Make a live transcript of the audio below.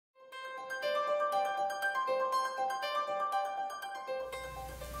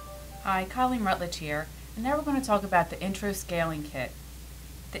Hi, Colleen Rutledge here, and now we're going to talk about the intro scaling kit.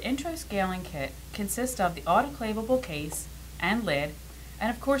 The intro scaling kit consists of the autoclavable case and lid, and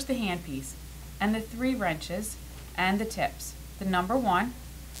of course the handpiece, and the 3 wrenches and the tips, the number 1,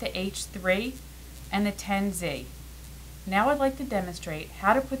 the H3, and the 10Z. Now I'd like to demonstrate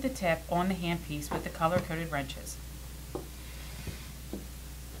how to put the tip on the handpiece with the color-coded wrenches.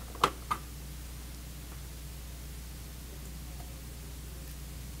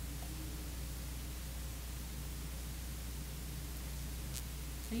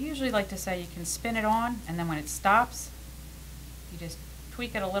 I usually like to say you can spin it on, and then when it stops, you just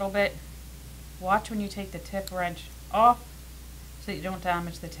tweak it a little bit. Watch when you take the tip wrench off so that you don't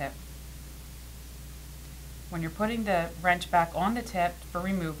damage the tip. When you're putting the wrench back on the tip for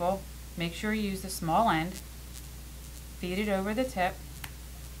removal, make sure you use the small end, feed it over the tip,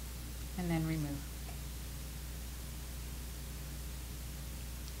 and then remove.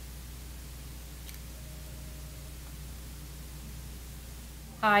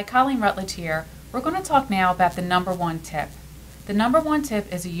 Hi, Colleen Rutledge here. We're going to talk now about the number 1 tip. The number 1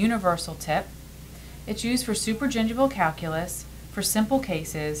 tip is a universal tip. It's used for supergingival calculus, for simple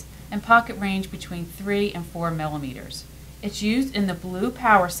cases, and pocket range between 3 and 4 millimeters. It's used in the blue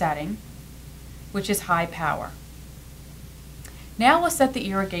power setting, which is high power. Now let's set the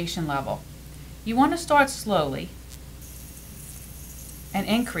irrigation level. You want to start slowly and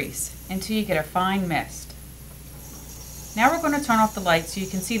increase until you get a fine mist. Now we're going to turn off the light so you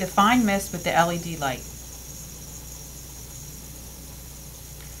can see the fine mist with the LED light.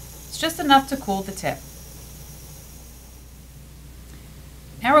 It's just enough to cool the tip.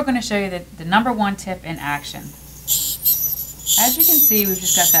 Now we're going to show you the number 1 tip in action. As you can see, we've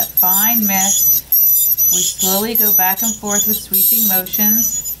just got that fine mist. We slowly go back and forth with sweeping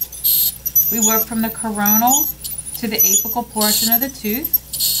motions. We work from the coronal to the apical portion of the tooth.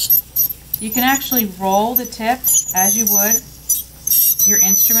 You can actually roll the tip as you would your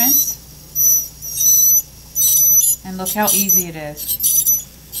instruments. And look how easy it is.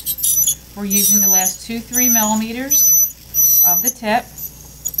 We're using the last 2-3 millimeters of the tip.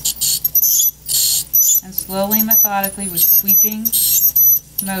 And slowly and methodically with sweeping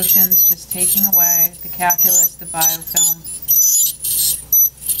motions, just taking away the calculus, the biofilm.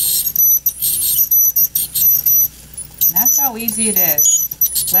 And that's how easy it is.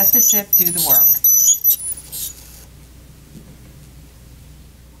 Let the tip do the work.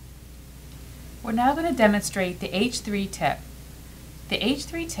 We're now going to demonstrate the H3 tip. The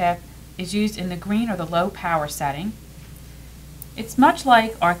H3 tip is used in the green or the low power setting. It's much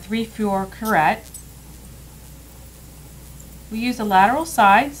like our 3-4 curette. We use the lateral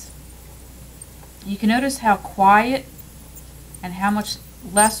sides. You can notice how quiet and how much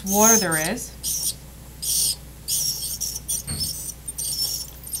less water there is.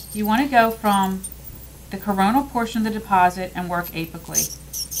 You want to go from the coronal portion of the deposit and work apically.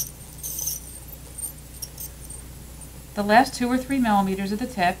 The last 2 or 3 millimeters of the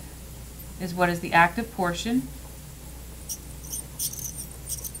tip is what is the active portion.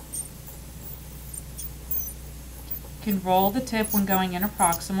 You can roll the tip when going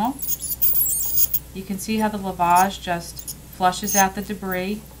interproximal. You can see how the lavage just flushes out the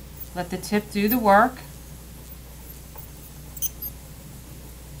debris. Let the tip do the work.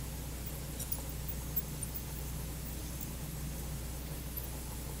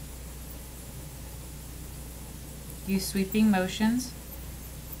 Use sweeping motions.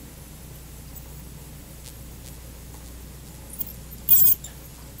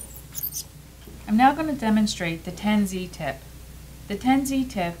 I'm now going to demonstrate the 10Z tip. The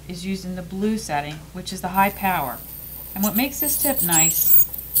 10Z tip is used in the blue setting, which is the high power. And what makes this tip nice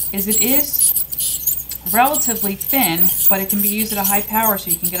is it is relatively thin, but it can be used at a high power so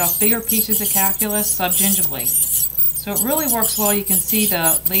you can get off bigger pieces of calculus subgingivally. So it really works well. You can see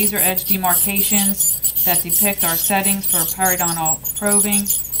the laser edge demarcations that depict our settings for periodontal probing.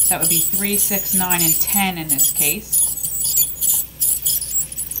 That would be 3, 6, 9, and 10 in this case.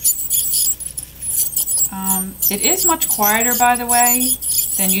 It is much quieter, by the way,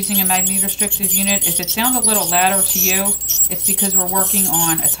 than using a magneto-restrictive unit. If it sounds a little louder to you, it's because we're working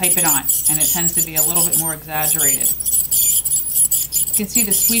on a typodont, and it tends to be a little bit more exaggerated. You can see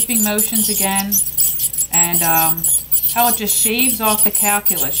the sweeping motions again, and how it just shaves off the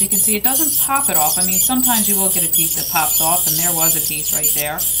calculus. You can see it doesn't pop it off. I mean, sometimes you will get a piece that pops off, and there was a piece right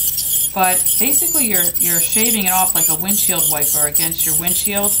there. But basically, you're shaving it off like a windshield wiper against your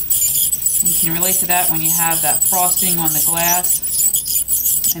windshield. You can relate to that when you have that frosting on the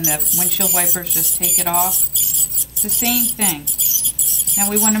glass, and the windshield wipers just take it off. It's the same thing. Now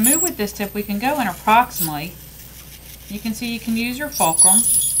we want to move with this tip. We can go in approximately. You can see you can use your fulcrum.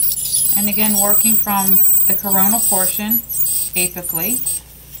 And again, working from the coronal portion apically.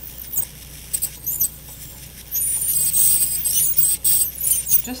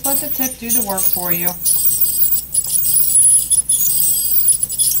 Just let the tip do the work for you.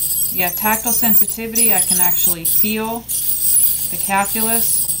 Yeah, tactile sensitivity, I can actually feel the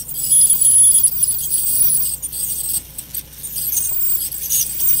calculus.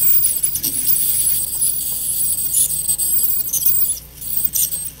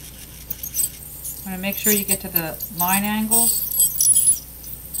 I'm going to make sure you get to the line angles.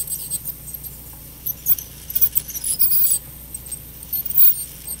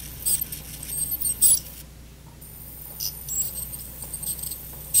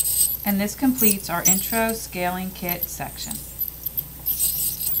 And this completes our intro scaling kit section.